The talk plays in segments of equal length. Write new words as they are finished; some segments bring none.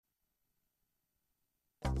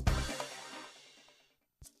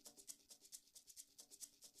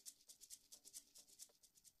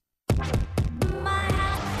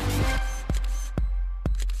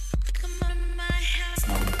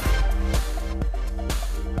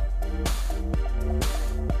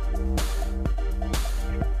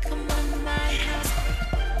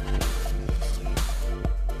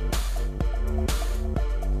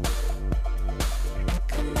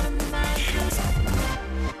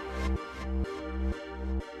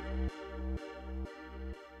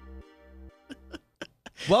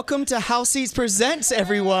Welcome to House Seats Presents,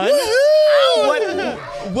 everyone.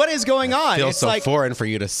 What is going on? Feels so foreign for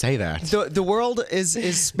you to say that. The world is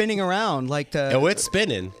spinning around like the. Oh, it's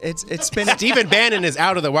spinning. It's spinning. Stephen Bannon is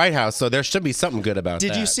out of the White House, so there should be something good about that.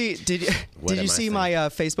 Did you see? Did you see my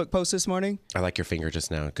Facebook post this morning? I like your finger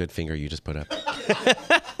just now. Good finger you just put up.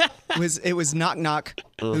 It was knock knock.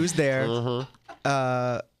 Who's there?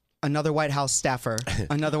 Another White House staffer.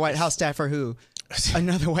 Another White House staffer who?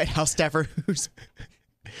 Another White House staffer who's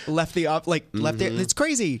left the left it. It's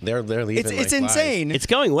crazy. They're leaving. It's insane. It's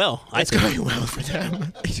going well. It's going well for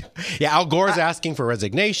them. Yeah, Al Gore's asking for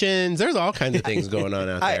resignations. There's all kinds of things going on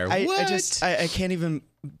out there. I can't even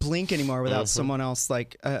blink anymore without someone else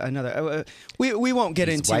like another. We won't get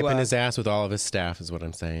He's into wiping his ass with all of his staff, is what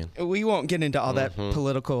I'm saying. We won't get into all that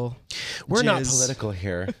political. We're not jizz. political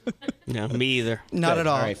here. No, me either. Not Good. at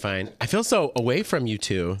all. All right, fine. I feel so away from you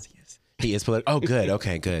two. He is political. Oh, good.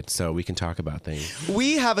 Okay, good. So we can talk about things.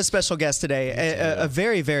 We have a special guest today, a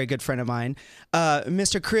very, very good friend of mine,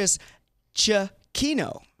 Mr. Chris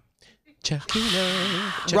Ciacchino.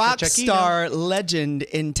 Rock star legend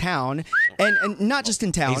in town, and not just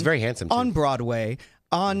in town. He's very handsome, too. On Broadway,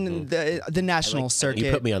 on the national circuit.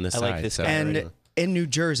 You put me on this I side. like this so guy. and in New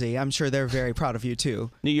Jersey. I'm sure they're very proud of you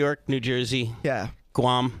too. New York, New Jersey, Yeah.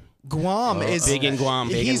 Guam. Guam is Big in Guam.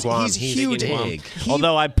 Big in He's Guam. He's He's huge. big in Guam. He-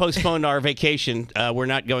 Although I postponed our vacation, we're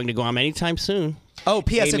not going to Guam anytime soon. Oh,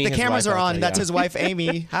 P.S. Amy, if the his cameras wife, are I'll on, tell that's you. his wife,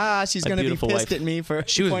 Amy. She's going to be beautiful pissed wife. at me for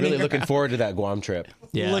She was pointing really her looking out. forward to that Guam trip.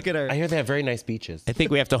 Yeah. Look at her. I hear they have very nice beaches. I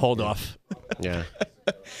think we have to hold off Yeah.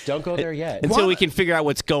 Don't go there yet. until we can figure out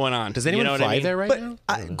what's going on. Does anyone you know fly what I mean? there right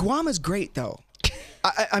But now? Guam is great, though.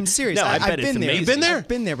 I'm serious. No, I bet I've it's been there. amazing. You've been there? I've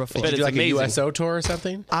been there before. bet Did you do it's like amazing. a USO tour or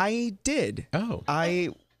something? I did. Oh.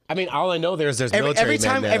 I mean, all I know there's military every men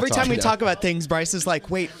time there. every That's all time I we know. talk about things, Bryce is like,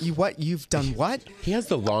 "Wait, you've done what?" He has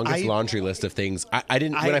the longest I- laundry list of things. I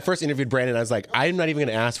didn't. When I first interviewed Brandon, I was like, I'm not even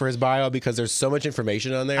going to ask for his bio because there's so much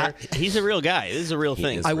information on there. He's a real guy. This is a real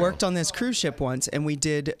thing. is. I worked on this cruise ship once, and we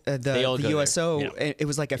did They all the go there. USO. Yeah. and It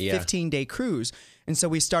was like a Yeah. 15-day cruise, and so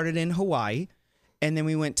we started in Hawaii, and then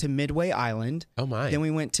we went to Midway Island. Oh, my. Then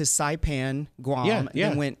we went to Saipan, Guam. Yeah, yeah.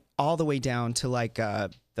 Then went all the way down to like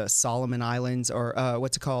the Solomon Islands, or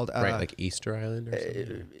what's it called? Right, like Easter Island or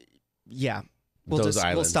something. Yeah. Those We'll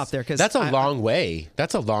islands. stop there because that's a long way.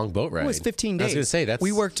 That's a long boat ride. It was 15 days. I was going to say that's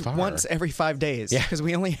we worked far. once every 5 days. Yeah. because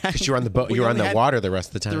we only had. You were on the boat. we You were on only the had water the rest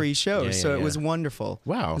of the time. 3 shows, Yeah, so yeah, it was yeah. wonderful.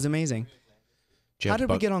 Wow. It was amazing. you How have did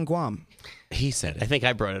we bug- get on Guam? He said I it. think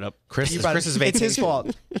I brought it up. Chris's It's vacation. his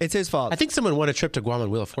fault. It's his fault. I think someone won a trip to Guam on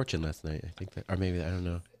Wheel of Fortune last night. I think that, or maybe I don't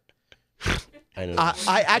know. I don't know.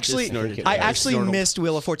 I actually snorted. missed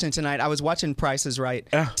Wheel of Fortune tonight. I was watching Price is Right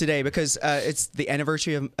today because it's the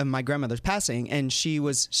anniversary of my grandmother's passing, and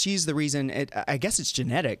she's the reason. I guess it's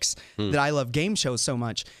genetics that I love game shows so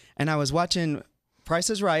much. And I was watching Price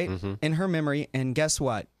is Right in her memory, and guess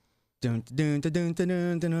what? Dun, dun, dun, dun, dun,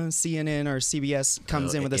 dun, dun, dun, CNN or CBS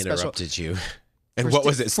comes in with a special. interrupted you. And For what Ste-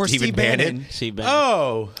 was it? for Stephen Steve Bannon? Bannon. See, Ben.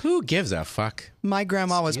 Oh, who gives a fuck? My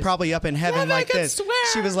grandma was probably up in heaven like can this. swear.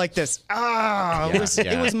 She was like this. Yeah.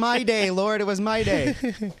 It was my day, Lord. It was my day.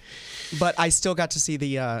 But I still got to see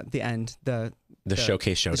the end, the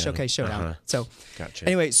showcase showdown. The showcase showdown. Uh-huh. So, Gotcha.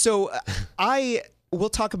 anyway, so I will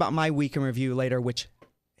talk about my week in review later, which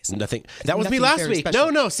Nothing. That was me Nothing last very week.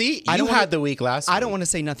 special. No. See, I you don't had wanna- the week last week. I don't want to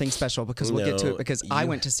say nothing special because we'll get to No, it because I you-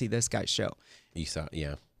 went to see this guy's show. You saw,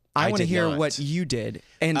 yeah. I want to did hear not. what you did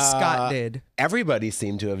and Scott did. Everybody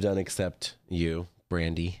seemed to have done except you,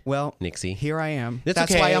 Brandy. Well, Nixie. here I am. That's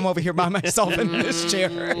That's okay. why I'm over here by myself in this chair.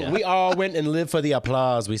 We all went and lived for the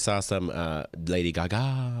applause. We saw some Lady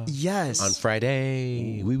Gaga Yes. on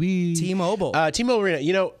Friday. Wee wee. T-Mobile. T-Mobile Arena.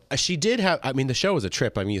 You know, she did have. I mean, the show was a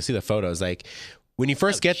trip. I mean, you see the photos. Like when you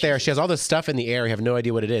first get there, she has all this stuff in the air. You have no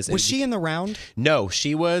idea what it is. Was she in the round? No,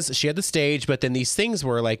 she was. She had the stage, but then these things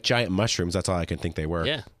were like giant mushrooms. That's all I can think they were.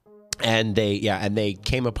 Yeah. And they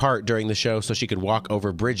came apart during the show so she could walk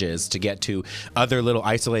over bridges to get to other little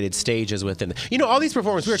isolated stages within. You know, all these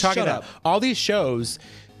performers we were talking Shut about, up. all these shows,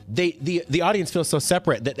 the audience feels so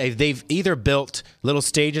separate that they've either built little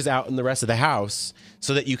stages out in the rest of the house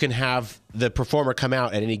so that you can have the performer come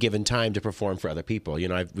out at any given time to perform for other people. You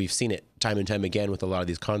know, we've seen it time and time again with a lot of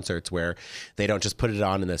these concerts where they don't just put it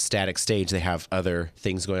on in a static stage. They have other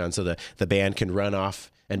things going on so the band can run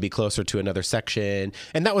off and be closer to another section.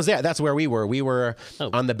 And that was it. That's where we were. We were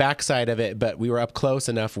on the backside of it, but we were up close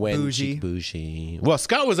enough when... Bougie. Well,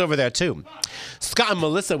 Scott was over there too. Scott and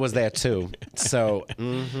Melissa was there too. So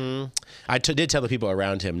I did tell the people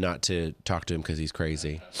around him not to talk to him because he's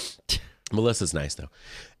crazy. Melissa's nice though.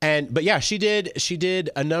 But yeah, she did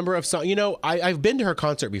a number of songs. You know, I've been to her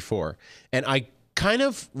concert before, and I kind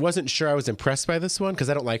of wasn't sure I was impressed by this one because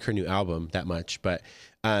I don't like her new album that much. But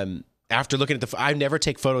after looking at I never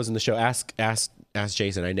take photos in the show. Ask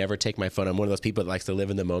Jason. I never take my phone. I'm one of those people that likes to live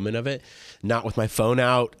in the moment of it, not with my phone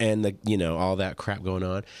out and all that crap going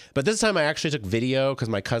on. But this time I actually took video because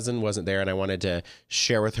my cousin wasn't there and I wanted to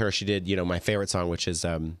share with her. She did, my favorite song, which is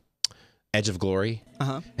Edge of Glory.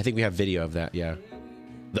 I think we have video of that. Yeah,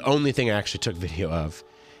 the only thing I actually took video of.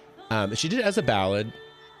 She did it as a ballad.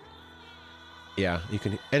 Yeah, you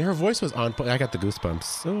can, and her voice was on point. I got the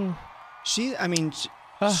goosebumps. Oh.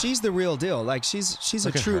 She's the real deal. Like she's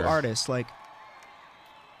a true artist. Like,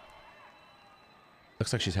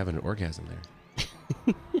 looks like she's having an orgasm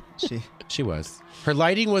there. She was. Her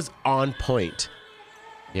lighting was on point.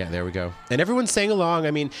 Yeah, there we go. And everyone sang along.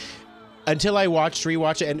 I mean, until I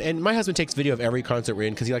rewatch it, and my husband takes video of every concert we're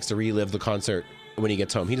in because he likes to relive the concert when he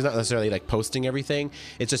gets home. He does not necessarily like posting everything.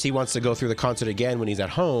 It's just he wants to go through the concert again when he's at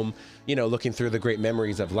home, looking through the great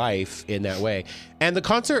memories of life in that way. And the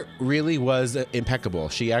concert really was impeccable.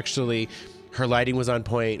 Her lighting was on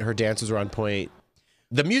point. Her dances were on point.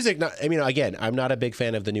 The music, again, I'm not a big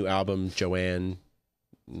fan of the new album, Joanne.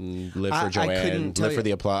 Live for Joanne. Live for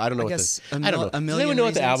the applause. I don't know I don't know. Does anyone know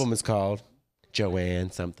what the album is called?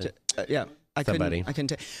 Joanne something. Yeah. I Somebody. couldn't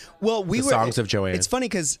tell. Well, Songs of Joanne. It's funny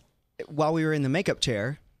because while we were in the makeup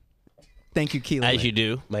chair, thank you, Keelan. As you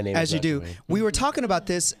do. My name As is you do. Joanne. We were talking about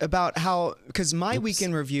this, about how, because my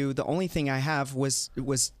weekend review, the only thing I have was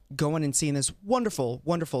going and seeing this wonderful,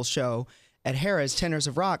 wonderful show at Harrah's, Tenors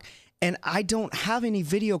of Rock, and I don't have any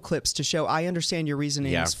video clips to show. I understand your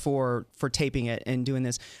reasonings for taping it and doing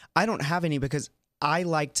this. I don't have any because I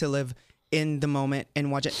like to live in the moment and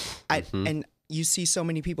watch it. And you see so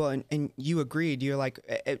many people, and you agreed. You're like,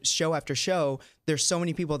 show after show, there's so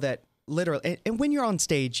many people that literally, and when you're on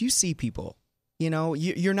stage, you see people.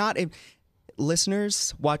 You're not,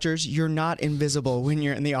 listeners, watchers, you're not invisible when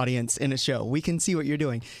you're in the audience in a show. We can see what you're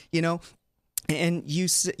doing, and you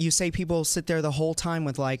say people sit there the whole time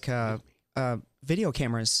with like video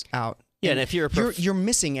cameras out. Yeah, and if you're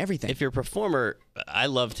missing everything. If you're a performer, I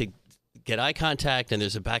love to get eye contact and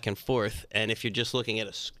there's a back and forth. And if you're just looking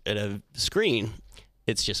at a screen,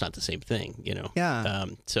 it's just not the same thing, Yeah.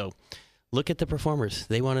 So look at the performers.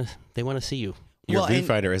 They want to see you. Your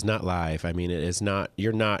viewfinder is not live. I mean, it is not.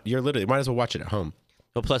 You're literally. Might as well watch it at home.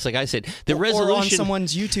 Well, plus, like I said, the resolution or on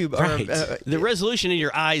someone's YouTube. Right. The resolution in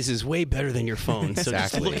your eyes is way better than your phone. So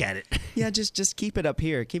just look at it. Yeah, just keep it up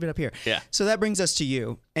here. Keep it up here. Yeah. So that brings us to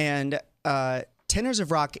you. And Tenors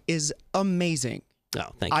of Rock is amazing. Oh,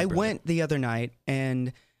 thank you. I brother. went the other night,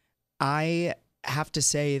 and I have to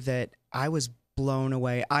say that I was blown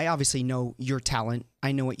away. I obviously know your talent.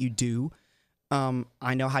 I know what you do.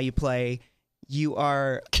 I know how you play. You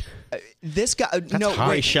are this guy.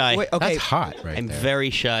 Very shy. Wait, okay, That's hot, right? I'm there. very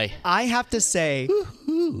shy. I have to say,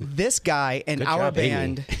 this guy and Good our job, Amy.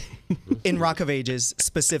 band in Rock of Ages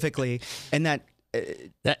specifically, and that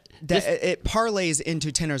it parlays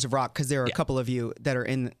into Tenors of Rock because there are a couple of you that are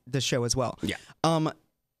in the show as well. Yeah.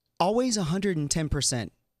 Always 110%.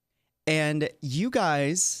 And you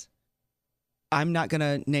guys, I'm not going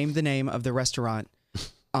to name the name of the restaurant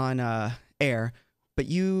on air, but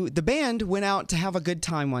the band went out to have a good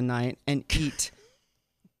time one night and eat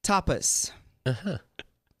tapas.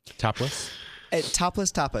 Topless.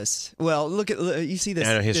 Topless tapas. Well, look you see this.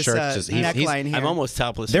 I know his this, shirt's just neckline here. I'm almost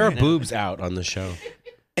topless. There are right now. boobs out on the show.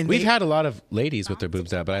 And We've had a lot of ladies with their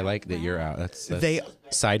boobs out, but I like that you're out. That's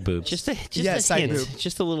side boobs. Just a side hint. boob.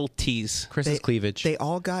 Just a little tease. Chris's cleavage. They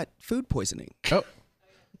all got food poisoning. Oh.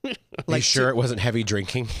 Like, sure it wasn't heavy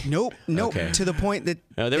drinking? Nope. Okay. To the point that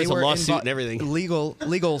there was a lawsuit and everything.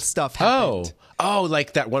 Legal stuff happened. Oh,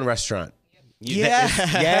 like that one restaurant. Yeah.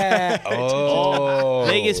 Yeah. Oh.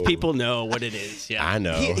 Vegas people know what it is. Yeah. I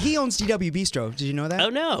know. He owns DW Bistro. Did you know that? Oh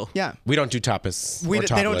no. Yeah. We don't do tapas.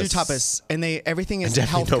 They don't do tapas, and everything is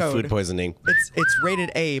health Definitely no code. food poisoning. It's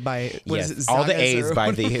rated A by Yes, is it, all the Zagas A's or by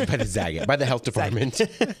what? the Zagat, by the health department.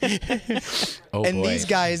 Oh And boy. these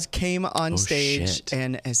guys came on stage, shit.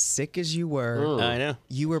 and as sick as you were, I know.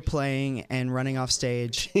 you were playing and running off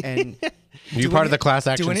stage, and Were you doing part of the it- class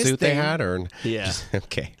action doing his suit they thing. had, or Yeah. just-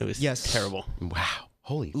 okay? It was Yes. terrible. Wow.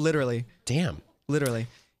 Holy literally, damn.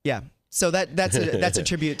 yeah. So that's a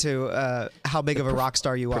tribute to how big of a rock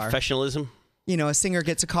star you are. Professionalism. A singer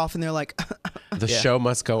gets a cough, and they're like, The show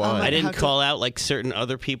must go on. I How didn't could- call out like certain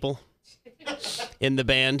other people in the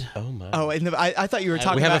band. Oh my. oh, and I thought you were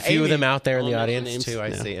talking We have about a few Amy. of them out there in the All audience names. too. I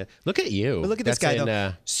No. see it. Look at you. But look at this That's guy, in,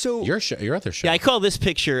 though. So your other show. Yeah, I call this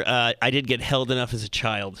picture. I did get held enough as a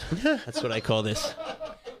child. That's what I call this.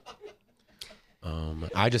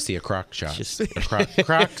 I just see a crock shot. Just- A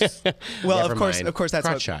Crocs. Well, Never of mind. course, that's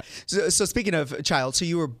Crotch what. shot. So speaking of child, so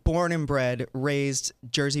you were born and bred, raised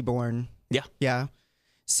Jersey born. Yeah. Yeah.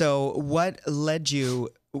 So what led you?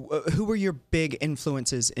 Who were your big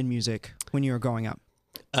influences in music when you were growing up?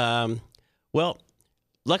 Well,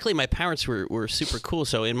 luckily my parents were super cool.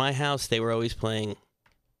 So in my house, they were always playing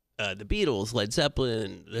the Beatles, Led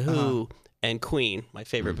Zeppelin, The Who, and Queen, my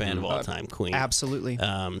favorite band of all time, Queen. Absolutely.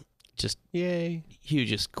 Just Yay.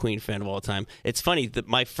 hugest Queen fan of all time. It's funny that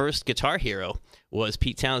my first guitar hero was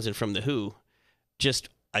Pete Townsend from The Who.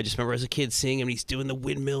 I just remember as a kid seeing him, he's doing the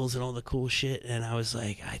windmills and all the cool shit, and I was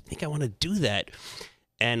like, I think I want to do that.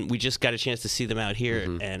 And we just got a chance to see them out here,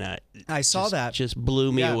 and I saw that. just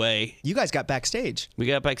blew me Yeah. away. You guys got backstage. We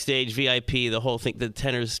got backstage, VIP, the whole thing. The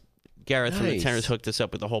tenors, Gareth from the Nice. tenors hooked us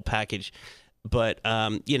up with the whole package. But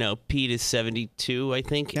Pete is 72, I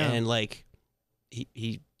think, Yeah. and like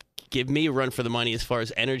he gave me a run for the money as far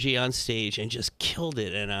as energy on stage, and just killed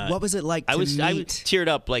it. And What was it like to I was meet? teared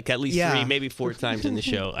up like at least Yeah. 3, maybe 4 times in the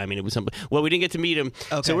show. I mean, it was something. Well, we didn't get to meet him,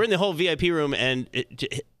 Okay. so we're in the whole VIP room, and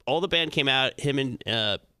all the band came out. Him and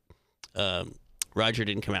Roger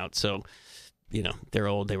didn't come out, so. They're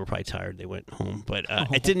old. They were probably tired. They went home, but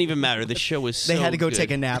it didn't even matter. The show was so They had to go good.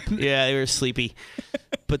 take a nap. Yeah, they were sleepy,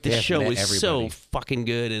 but the They have show met was so everybody. fucking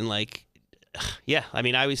good. And like, yeah, I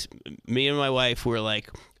mean, me and my wife were like,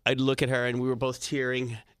 I'd look at her and we were both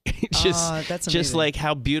tearing, That's just amazing. like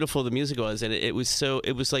how beautiful the music was, and it was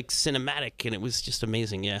like cinematic, and it was just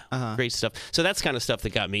amazing. Yeah, great stuff. So that's kind of stuff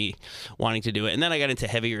that got me wanting to do it, and then I got into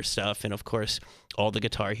heavier stuff, and of course, all the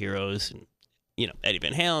guitar heroes, and Eddie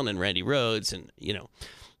Van Halen and Randy Rhoads, and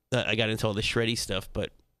I got into all the shreddy stuff, but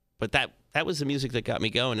that was the music that got me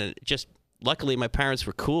going, and it just luckily my parents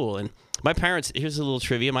were cool. And my parents, here's a little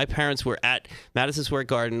trivia, my parents were at Madison Square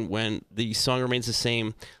Garden when the Song Remains the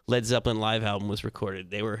Same Led Zeppelin live album was recorded.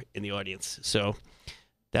 They were in the audience, so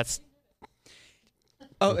that's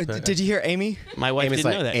Oh, did you hear Amy? my wife Amy's didn't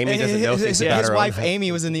like, know that. Amy doesn't know things His about her own wife house.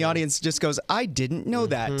 Amy was in the audience. Just goes, I didn't know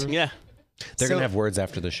that. Yeah. They're So- gonna have words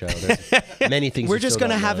after the show. There's many things. We're you just still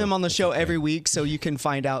gonna don't have know. him on the show every week, so you can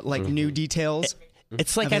find out like new details.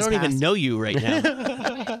 It's like Of I his don't even past. know you right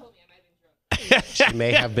now. She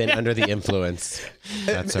may have been under the influence.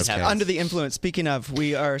 That's okay. Under the influence. Speaking of,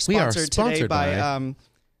 we are We are sponsored today sponsored by by-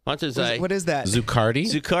 what is that? Zuccardi.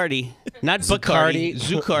 Zuccardi, not Bacardi.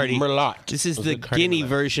 Zuccardi. Merlot. This is the Zuccardi Guinea Merlot.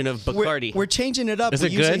 version of Bacardi. We're changing it up. Is We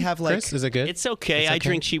it usually good? have like Chris? Is it good? It's okay. I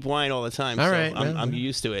drink cheap wine all the time. All so right, I'm well,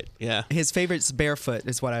 used to it. Yeah. his favorite's barefoot.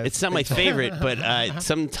 Is what I. It's not my favorite, but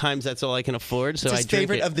sometimes that's all I can afford. So It's I his drink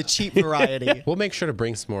favorite it. of the cheap variety. We'll make sure to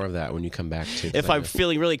bring some more of that when you come back to. If I'm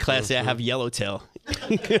feeling really classy, I have Yellowtail.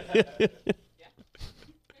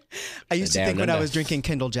 I used to Down think when I under. was drinking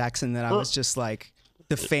Kendall Jackson that I was just like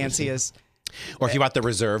the fanciest. or if you bought the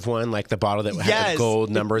reserve one, like the bottle that had Yes. the gold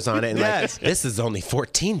numbers on it, and Yes. like this is only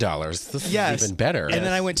 $14. This Yes. is even better. And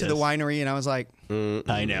then I went to the winery and I was like,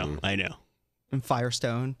 I know. in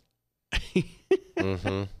Firestone.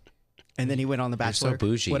 Mm-hmm. And then he went on The You're Bachelor. so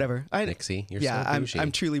bougie, Whatever. Nixie. You're yeah, so bougie.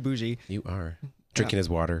 I'm truly bougie. You are drinking his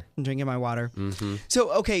water. I'm drinking my water. Mm-hmm.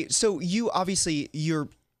 So okay, so you're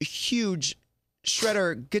a huge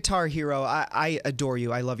shredder guitar hero. I adore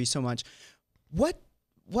you. I love you so much. What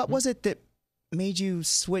was it that made you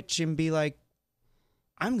switch and be like,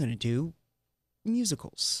 I'm gonna do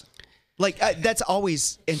musicals? Like that's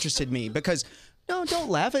always interested me because no, don't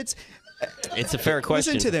laugh. It's It's a fair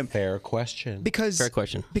question. listen to them Fair question. because Fair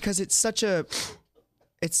question. because it's such a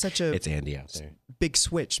It's Andy out there. big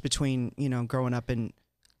switch between growing up and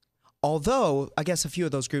although I guess a few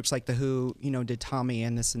of those groups like the Who did Tommy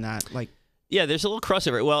and this and that like Yeah, there's a little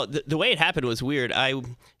crossover. Well, the way it happened was weird.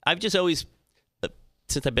 I've just always,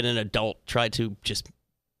 since I've been an adult, tried to just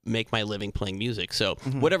make my living playing music. So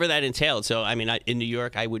whatever that entailed. So I mean, in New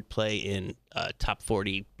York, I would play in top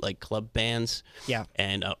 40 like club bands. Yeah.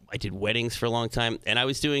 And I did weddings for a long time, and I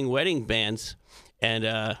was doing wedding bands, and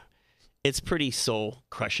it's pretty soul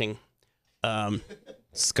crushing.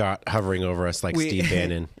 Scott hovering over us like Steve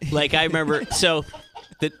Bannon. Like I remember, so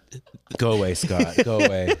the Go away, Scott. Go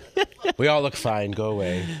away. We all look fine. Go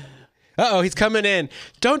away. Uh-oh, he's coming in.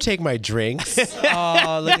 Don't take my drinks.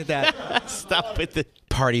 oh look at that stop with the.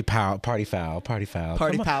 Party foul. Party foul. Party foul.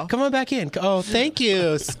 Party Come on, foul. Come on back in. Oh, thank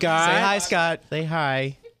you, Scott. Say hi, Scott. Say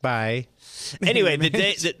hi. Bye. Anyway,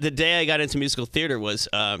 the day I got into musical theater was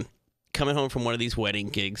coming home from one of these wedding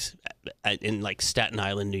gigs in like Staten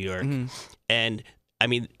Island, New York, and I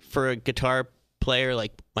mean, for a guitar player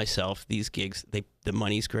like myself, these gigs, the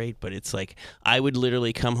money's great, but it's like I would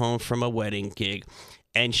literally come home from a wedding gig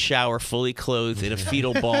and shower fully clothed in a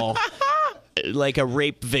fetal ball like a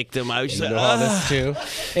rape victim. I was just You like, know all this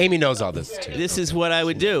too. Amy knows all this too. this is what I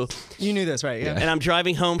would do. You knew this, right? Yeah. And I'm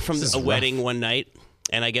driving home from This is a rough. wedding one night,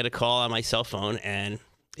 and I get a call on my cell phone, and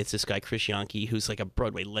it's this guy, Chris Yonke, who's like a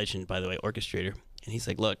Broadway legend, by the way, orchestrator. And he's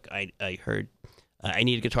like, look, I heard I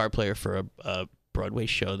need a guitar player for a Broadway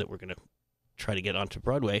show that we're going to try to get onto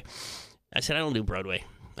Broadway. I said, I don't do Broadway.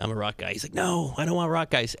 I'm a rock guy. He's like, no, I don't want rock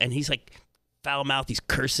guys. And he's like, foul mouth. He's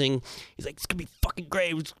cursing. He's like, it's going to be fucking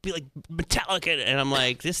great. It's going to be like Metallica. And I'm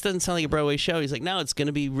like, this doesn't sound like a Broadway show. He's like, no, it's going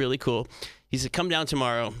to be really cool. He said, come down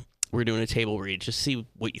tomorrow. We're doing a table read. Just see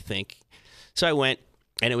what you think. So I went,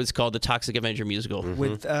 and it was called the Toxic Avenger musical.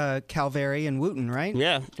 With Calvary and Wooten, right?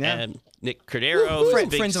 Yeah. Yeah. And Nick Cordero. was a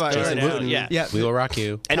big friends of ours. star Jason now. Wooten. Yeah. Yeah. We will rock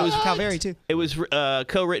you. And it was Calvary too. It was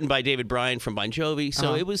co-written by David Bryan from Bon Jovi,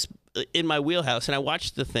 so it was in my wheelhouse. And I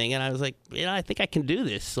watched the thing, and I was like, I think I can do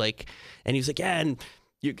this. Like, and he was like, yeah, and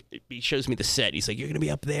he shows me the set. He's like, you're gonna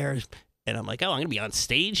be up there, and I'm like, oh, I'm gonna be on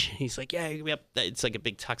stage. He's like, yeah, you're gonna be up. It's like a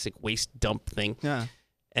big toxic waste dump thing. Yeah.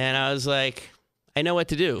 And I was like, I know what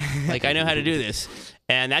to do. Like, I know how to do this.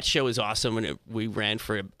 And that show was awesome, and we ran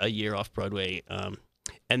for a year off Broadway.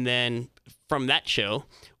 And then from that show,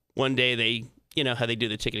 one day they, you know how they do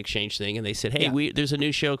the ticket exchange thing, and they said, hey, there's a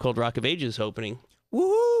new show called Rock of Ages opening.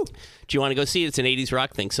 Woo! Do you want to go see it? It's an 80s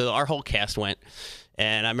rock thing. So our whole cast went.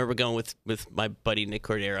 And I remember going with my buddy Nick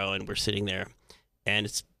Cordero, and we're sitting there. And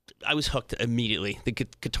I was hooked immediately. The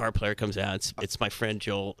guitar player comes out. It's my friend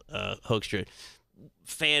Joel Hoekstra.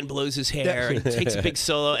 Fan blows his hair and takes a big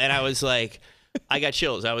solo, and I was like, I got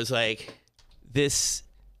chills. I was like,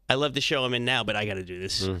 I love the show I'm in now, but I got to do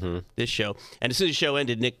this show. And as soon as the show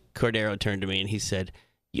ended, Nick Cordero turned to me and he said,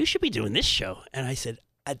 you should be doing this show. And I said,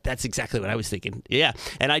 that's exactly what I was thinking. Yeah.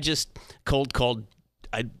 And I just cold called.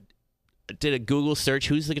 I did a Google search,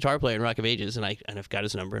 who's the guitar player in Rock of Ages, and I've got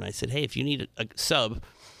his number, and I said, hey, if you need a sub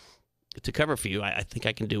to cover for you, I think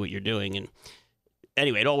I can do what you're doing. And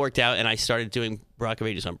anyway, it all worked out, and I started doing Rock of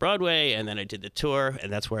Ages on Broadway, and then I did the tour,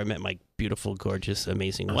 and that's where I met my beautiful, gorgeous,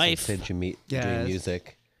 amazing wife. Did you meet Yes. doing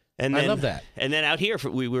music? And I then, love that. And then out here,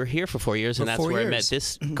 we were here for 4 years, and For that's 4 where I met years.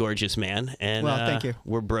 this gorgeous man. And Well, thank you.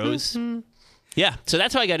 We're bros. Yeah, so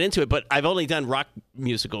that's how I got into it. But I've only done rock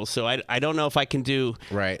musicals, so I don't know if I can do,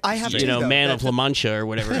 Right. I have you to, know, though. Man That's of La Mancha or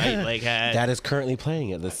whatever. Right? Like That is currently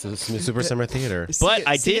playing at the Super Summer Theater. But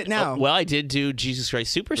I see did it now. Well, I did do Jesus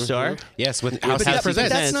Christ Superstar. Yes, with But House that- Seats but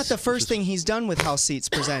Presents. That's not the first thing he's done with House Seats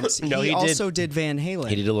Presents. No, he did. also did Van Halen.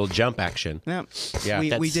 He did a little jump action. Yeah. Yeah.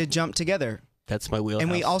 We That's- did Jump together. That's my wheelhouse.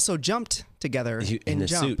 And we also jumped together In the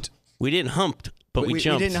Jump. suit. We didn't hump, but we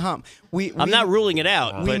jumped. We didn't hump. I'm not ruling it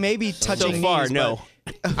out. We but may be touching so far, knees, no.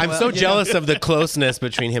 but- I'm Well, so you know. jealous of the closeness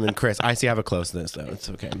between him and Chris. I see I have a closeness, though. It's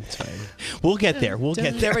okay. It's fine. We'll get there. We'll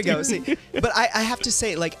get there. There we go. See, but I have to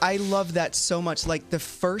say, like, I love that so much. Like the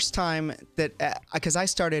first time that, because I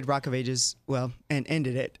started Rock of Ages, well, and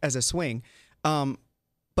ended it as a swing.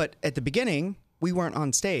 But at the beginning, we weren't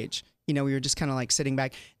on stage. You know, we were just kind of like sitting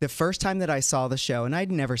back. The first time that I saw the show, and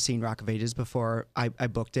I'd never seen Rock of Ages before I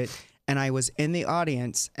booked it, and I was in the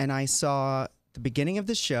audience, and I saw the beginning of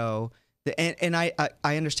the show. And I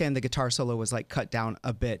understand the guitar solo was like cut down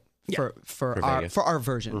a bit for Vegas. our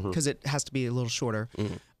version because it has to be a little shorter.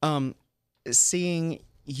 Seeing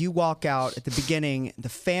you walk out at the beginning, the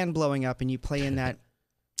fan blowing up, and you play in that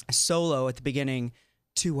solo at the beginning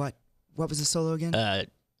to what? What was the solo again?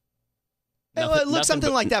 It looked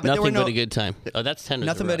something like that, but there nothing were no but a good time. Oh, that's 10.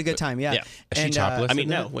 nothing but a good time. Yeah. Yeah. Is she And, topless? I mean,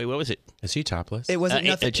 no. Wait, what was it? Is he topless? It wasn't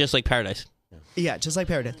nothing. Just like Paradise. Yeah, just like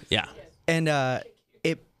Paradise. Yeah. And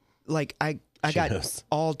it like I got knows.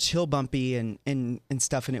 all chill bumpy and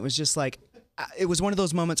stuff, and it was just like it was one of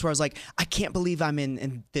those moments where I was like, I can't believe I'm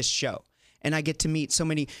in this show, and I get to meet so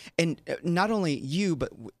many, and not only you but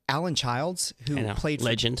Alan Childs, who I know. played for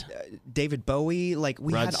Legend. David Bowie. Like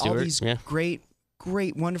we Rod had all Stewart, these yeah. great,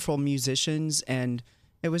 wonderful musicians, and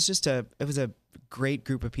it was a great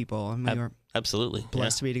group of people, and we were Absolutely.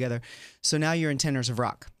 blessed to be together. So now you're in Tenors of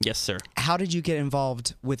Rock. Yes, sir. How did you get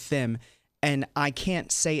involved with them? And I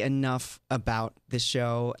can't say enough about this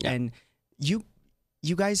show. Yeah. And you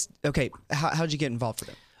guys, okay, how did you get involved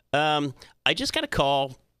with them? I just got a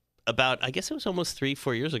call about, I guess it was almost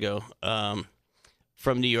 3-4 years ago,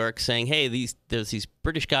 from New York saying, hey, there's these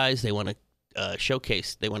British guys, they want to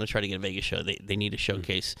showcase, they want to try to get a Vegas show. They need a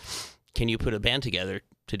showcase. Can you put a band together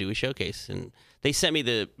to do a showcase? And they sent me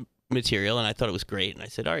the material, and I thought it was great. And I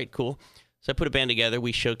said, all right, cool. So I put a band together.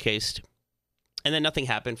 We showcased. And then nothing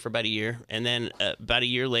happened for about a year. And then about a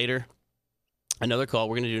year later, another call.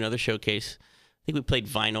 We're going to do another showcase. I think we played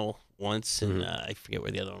Vinyl once, and I forget where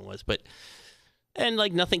the other one was. But And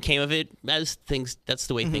like nothing came of it, as things. That's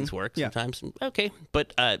the way things work sometimes. Okay,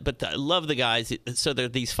 but I love the guys. So there are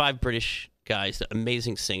these 5 British guys,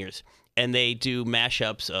 amazing singers, and they do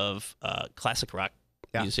mashups of classic rock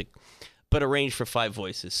music, but arranged for 5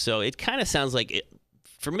 voices. So it kind of sounds like it.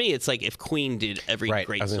 For me, it's like if Queen did every great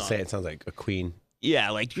song. I was gonna say it sounds like a Queen. Yeah,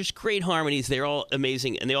 like just great harmonies. They're all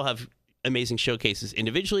amazing, and they all have amazing showcases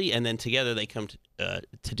individually, and then together they come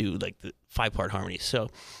to do like the 5-part harmonies. So.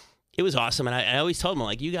 It was awesome, and I always told them,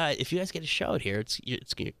 like, you guys, if you guys get a show out here,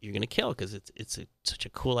 you're gonna kill because it's such a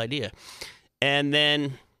cool idea. And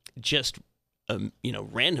then just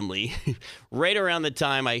randomly, right around the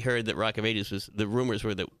time I heard that Rock of Ages the rumors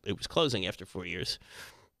were that it was closing after 4 years,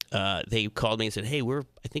 they called me and said, "Hey,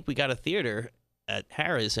 I think we got a theater at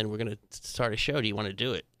Harrah's, and we're gonna start a show. Do you want to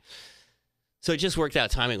do it?" So it just worked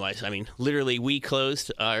out timing-wise. I mean, literally, we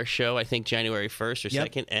closed our show, I think, January 1st or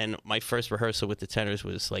 2nd, and my first rehearsal with the tenors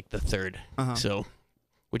was, like, the 3rd. So,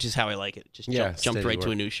 which is how I like it. Just jumped right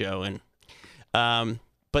to a new show. And,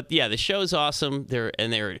 but, yeah, the show's awesome.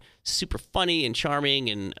 They're super funny and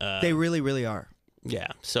charming. And they really, really are. Yeah,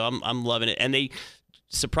 so I'm loving it. And they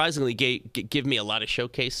surprisingly give me a lot of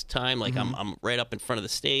showcase time. Like, I'm right up in front of the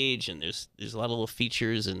stage, and there's a lot of little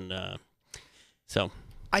features. And so...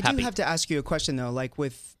 I do have to ask you a question, though, like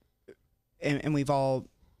and we've all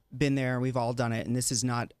been there, we've all done it, and this is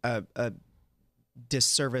not a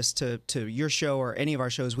disservice to your show or any of our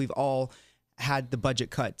shows. We've all had the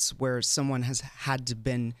budget cuts where someone has had to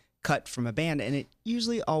been cut from a band, and it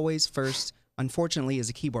usually always first, unfortunately, is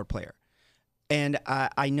a keyboard player. And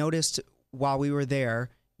I noticed while we were there,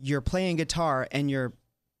 you're playing guitar and you're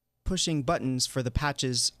pushing buttons for the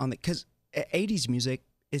patches on because 80s music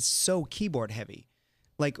is so keyboard heavy.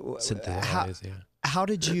 Like, how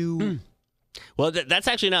did you... Well, that's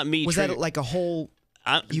actually not me. Was that like a whole...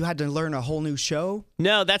 you had to learn a whole new show?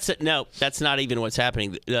 No, that's not even what's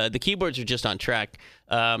happening. The keyboards are just on track.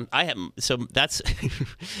 That's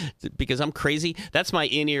because I'm crazy. That's my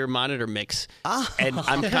in-ear monitor mix, and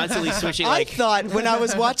I'm constantly switching. I thought when I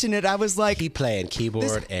was watching it, I was like, he playing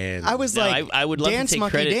keyboard and I was like, I would love Dance to take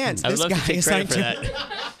Monkey credit. Dance. I would This love guy to take is credit for like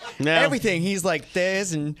that. No. Everything. He's like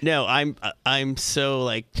this and no. I'm so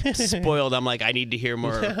like spoiled. I'm like I need to hear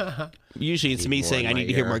more. Usually it's me saying I need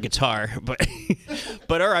to hear more guitar, but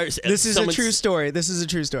this is a true story. This is a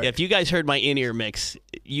true story. If you guys heard my in-ear mix,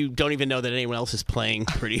 you don't even know that anyone else is playing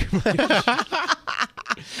pretty much.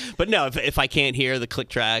 But no, if I can't hear the click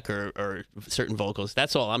track or certain vocals,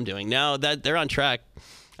 that's all I'm doing. Now that they're on track,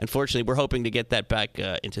 unfortunately, we're hoping to get that back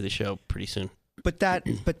into the show pretty soon. But that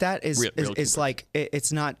is Real like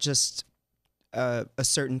it's not just a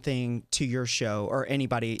certain thing to your show or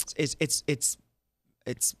anybody. It's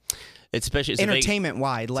especially entertainment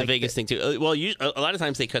wide. Like it's a Vegas thing too. Well, a lot of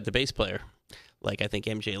times they cut the bass player. Like I think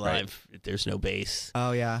MJ Live, there's no bass.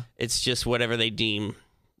 Oh yeah, it's just whatever they deem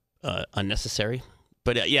unnecessary.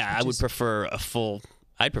 But I would prefer a full.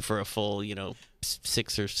 I'd prefer a full,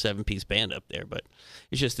 6 or 7 piece band up there. But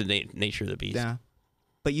it's just the nature of the beast. Yeah.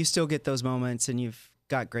 But you still get those moments, and you've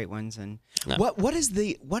got great ones. And what is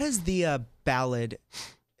the ballad?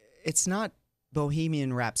 It's not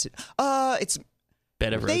Bohemian Rhapsody. It's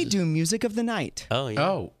Bed of Roses. They do Music of the Night. Oh yeah.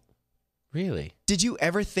 Oh, really? Did you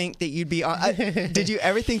ever think that you'd be on? Did you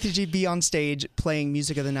ever think that you'd be on stage playing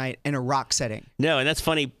Music of the Night in a rock setting? No, and that's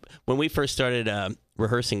funny. When we first started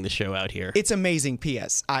rehearsing the show out here, it's amazing.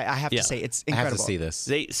 P.S. I have to say it's incredible. I have to see this.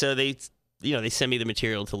 They send me the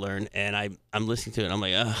material to learn, and I'm listening to it, and I'm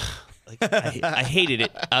like, ugh, I hated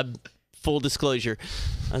it. Full disclosure,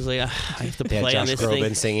 I was like, I have to play on this Josh Groban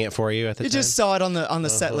thing. singing it for you at the time? You just saw it on the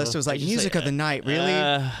set list. It was like Music of the Night, really?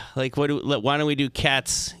 Why don't we do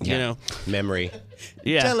Cats? Memory.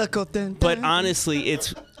 Yeah. Jellicle, but honestly,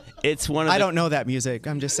 it's one of I don't know that music.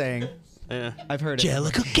 I'm just saying. I've heard it.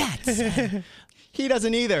 Jellicle Cats. He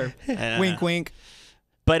doesn't either. Wink, wink.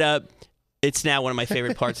 But it's now one of my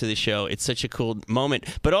favorite parts of the show. It's such a cool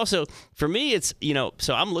moment. But also, for me, it's,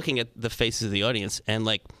 so I'm looking at the faces of the audience, and,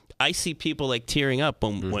 like, I see people, like, tearing up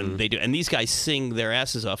when they do. And these guys sing their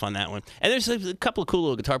asses off on that one. And there's a couple of cool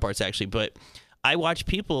little guitar parts, actually. But I watch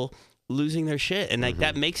people losing their shit, and, like,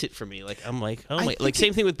 that makes it for me. Like, I'm like, oh, my. Like,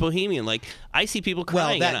 same thing with Bohemian. Like, I see people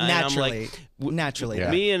crying. Well, that and naturally. I'm like, naturally.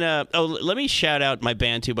 Yeah. Me and, let me shout out my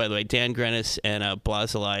band, too, by the way. Dan Grenis and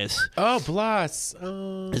Blas Elias. Oh, Blas.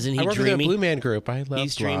 Isn't he I work dreamy? With a Blue Man Group. I love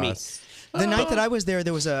He's Blas. dreamy. The night that I was there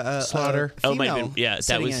was a Slaughter. A might have been,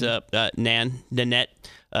 that was Nanette.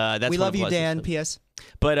 That's we love you, Blas's Dan. stuff. P.S.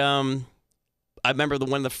 But I remember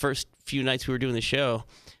one of the first few nights we were doing the show,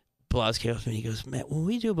 Blas came up to me and he goes, "Man, when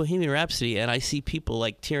we do Bohemian Rhapsody and I see people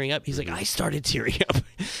like tearing up," he's like, "I started tearing up."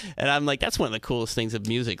 And I'm like, that's one of the coolest things of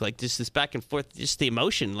music. Like just this back and forth, just the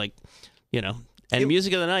emotion, like, you know. And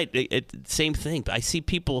Music of the Night, same thing. I see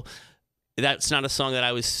people. That's not a song that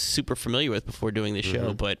I was super familiar with before doing this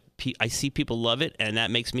show, but I see people love it, and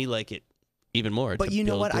that makes me like it even more. But you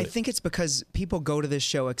know what? I think it's because people go to this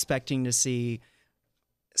show expecting to see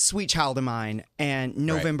Sweet Child of Mine and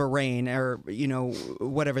November Rain, or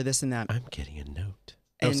whatever this and that. I'm getting a note.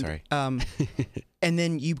 Sorry. And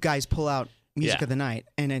then you guys pull out Music of the Night,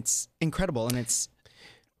 and it's incredible, and it's.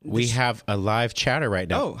 We have a live chatter right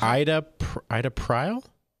now. Oh, Ida Prile?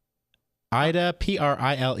 Ida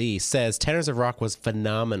Prile says Tenors of Rock was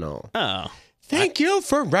phenomenal. Oh, thank you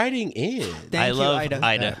for writing in. I love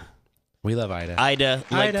Ida. We love Ida. Ida,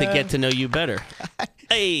 like to get to know you better.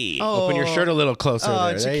 Hey, open your shirt a little closer.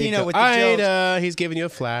 There Chiquino with the Ida, he's giving you a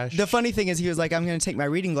flash. The funny thing is, he was like, "I'm going to take my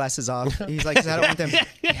reading glasses off." He's like, "I don't want them."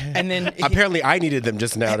 And then apparently, I needed them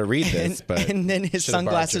just now to read this. And then his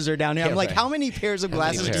sunglasses are down here. I'm like, "How many pairs of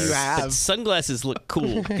glasses do you have?" But sunglasses look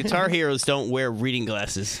cool. Guitar heroes don't wear reading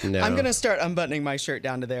glasses. No. I'm going to start unbuttoning my shirt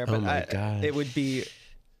down to there, but God. it would be.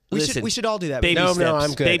 Listen, we should all do that. baby No, steps. I'm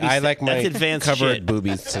good. Baby I like my That's advanced covered shit.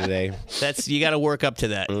 boobies today. You got to work up to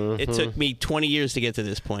that. It took me 20 years to get to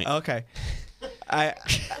this point. Okay.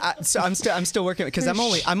 So I'm still working because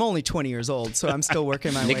I'm only 20 years old, so I'm still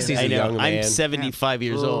working my way. Nixie's there. a young man. I'm 75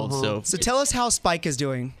 years old, so So tell us how Spike is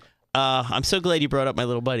doing. I'm so glad you brought up my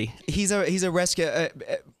little buddy. He's a rescue.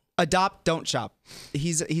 Adopt, don't shop.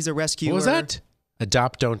 He's a rescuer. What was that?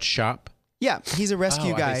 Adopt, don't shop. Yeah, he's a rescue I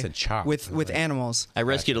thought guy you said chop. with animals. I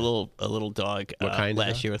rescued a little dog What kind of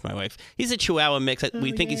last dog? year with my wife. He's a Chihuahua mix.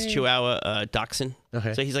 We think he's Chihuahua Dachshund.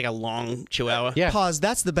 Okay. So he's like a long Chihuahua. Yeah. Pause.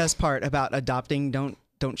 That's the best part about adopting. Don't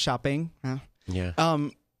shopping. Huh? Yeah.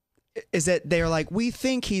 Is that they're like, we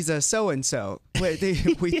think he's a so and so. We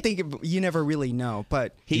think you never really know,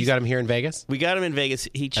 but You got him here in Vegas? We got him in Vegas.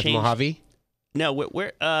 He At changed. Mojave? No,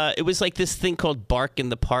 where it was like this thing called Bark in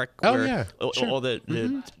the Park. Oh, where yeah, sure. all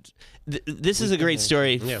this is a great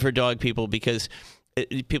story for dog people because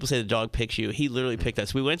people say the dog picks you. He literally picked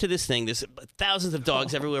us. We went to this thing. There's thousands of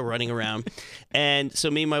dogs everywhere running around, and so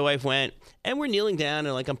me and my wife went, and we're kneeling down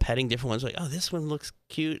and like I'm petting different ones. Like, oh, this one looks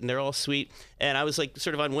cute, and they're all sweet. And I was like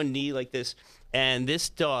sort of on one knee like this, and this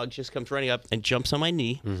dog just comes running up and jumps on my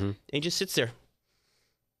knee, and he just sits there.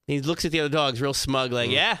 He looks at the other dogs real smug, like,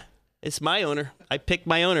 yeah. It's my owner. I picked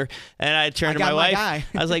my owner. And I turned to my wife. I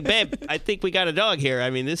was like, babe, I think we got a dog here. I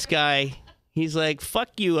mean, this guy, he's like,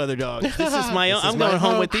 fuck you, other dogs. This is my own. I'm going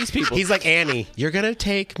home with these people. He's like Annie. You're going to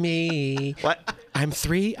take me. What? I'm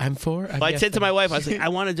 3. I'm 4. Well, I said to my wife, I was like, I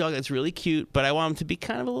want a dog that's really cute, but I want him to be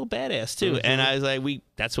kind of a little badass, too. And I was like,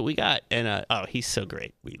 that's what we got. And, he's so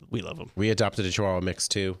great. We love him. We adopted a Chihuahua mix,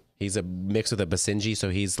 too. He's a mix with a Basenji,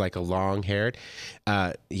 so he's like a long-haired.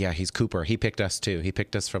 Yeah, he's Cooper. He picked us too. He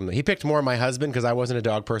picked more my husband because I wasn't a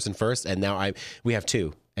dog person first, and now we have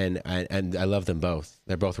 2, and I love them both.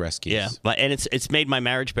 They're both rescues. Yeah, and it's made my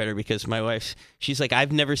marriage better because my wife, she's like,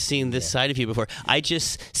 I've never seen this side of you before. I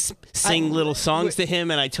just sing little songs to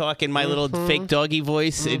him, and I talk in my little fake doggy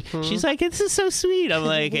voice, and she's like, this is so sweet. I'm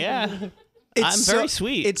like, yeah. I'm very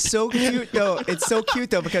sweet. It's so cute though. It's so cute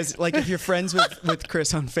though because like if you're friends with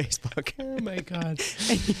Chris on Facebook. Oh my God.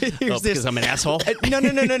 Because I'm an asshole? No.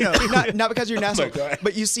 Not because you're an asshole.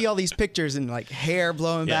 But you see all these pictures and like hair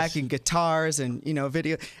blowing back and guitars and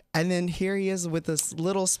video. And then here he is with this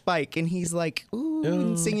little Spike and he's like, ooh,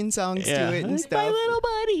 and singing songs to it and stuff. My little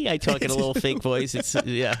buddy. I talk in a little fake voice. It's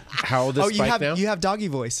How old is Spike now? You have doggy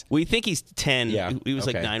voice. We think he's 10. Yeah. He was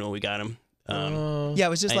like Okay. 9 when we got him. Yeah, it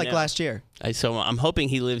was just I like know. last year. So I'm hoping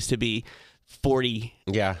he lives to be 40.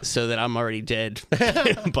 Yeah. So that I'm already dead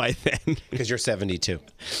by then. Because you're 72.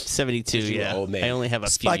 72. you're Yeah. an old man. I only have a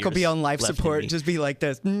few Spike will be years on life left in support, me. just be like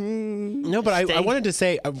this. No, but I wanted to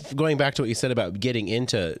say, going back to what you said about getting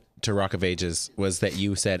into Rock of Ages, was that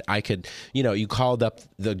you said I could, you called up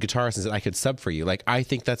the guitarist and said I could sub for you. Like, I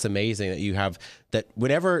think that's amazing that you have that.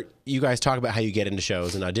 Whenever you guys talk about how you get into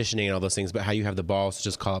shows and auditioning and all those things, but how you have the balls to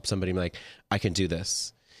just call up somebody and be like, I can do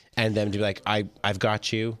this, and then to be like, I've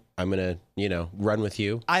got you. I'm gonna, run with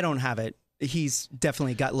you. I don't have it. He's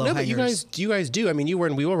definitely got low No, hangers. but you guys do. I mean, you were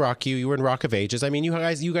in We Will Rock You. You were in Rock of Ages. I mean, you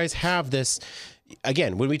guys have this.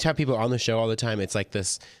 Again, when we have people on the show all the time, it's like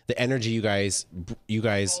this. The energy you guys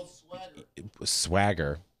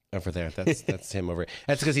swagger over there. That's him over.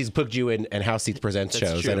 That's because he's booked you in House Seats Presents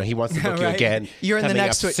shows. true. I know he wants to book you Right. again. You're in the coming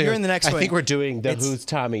next up one. soon. You're in the next I one. think we're doing the Who's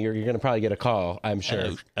Tommy. You're going to probably get a call. I'm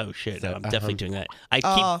sure. Oh shit! No, I'm definitely doing that.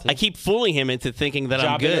 I keep fooling him into thinking that I'm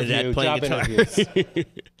Job good interview, at playing job guitar. interviews.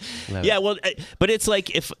 Yeah, well, but it's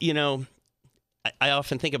like if I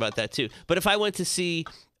often think about that too. But if I went to see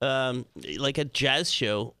like a jazz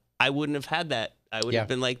show, I wouldn't have had that. I would have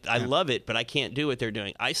been like, I love it, but I can't do what they're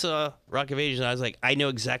doing. I saw Rock of Ages, and I was like, I know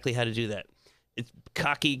exactly how to do that. It's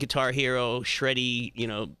cocky Guitar Hero, shreddy,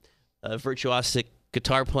 virtuosic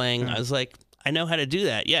guitar playing. I was like, I know how to do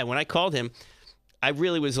that. Yeah, when I called him, I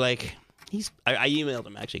really was like, I emailed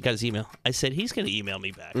him, actually, got his email. I said, he's going to email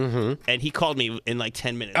me back. And he called me in like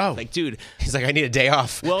 10 minutes. Oh. Like, dude. He's like, I need a day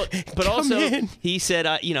off. Well, but Come also, in. he said,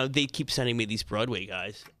 they keep sending me these Broadway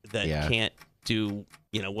guys that can't do,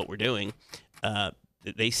 what we're doing.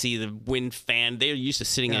 They see the wind fan. They're used to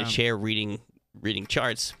sitting in a chair reading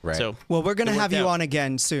charts. Right. So, Well, we're gonna it have worked you out. on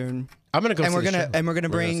again soon. I'm gonna go. And see we're the gonna show. and we're gonna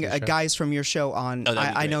bring see the show. guys from your show on. Oh,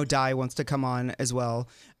 that'd be I know great. Di wants to come on as well.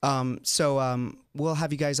 So we'll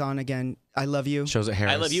have you guys on again. I love you. Shows at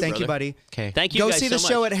Harris. I love you, Thank you, brother. buddy. Okay. Thank you Go guys see the so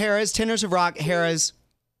show much. at Harris, Tenors of Rock, Harris.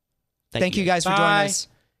 Thank you guys for Bye. joining us.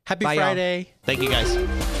 Happy Bye, y'all. Friday. Thank you,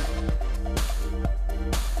 guys.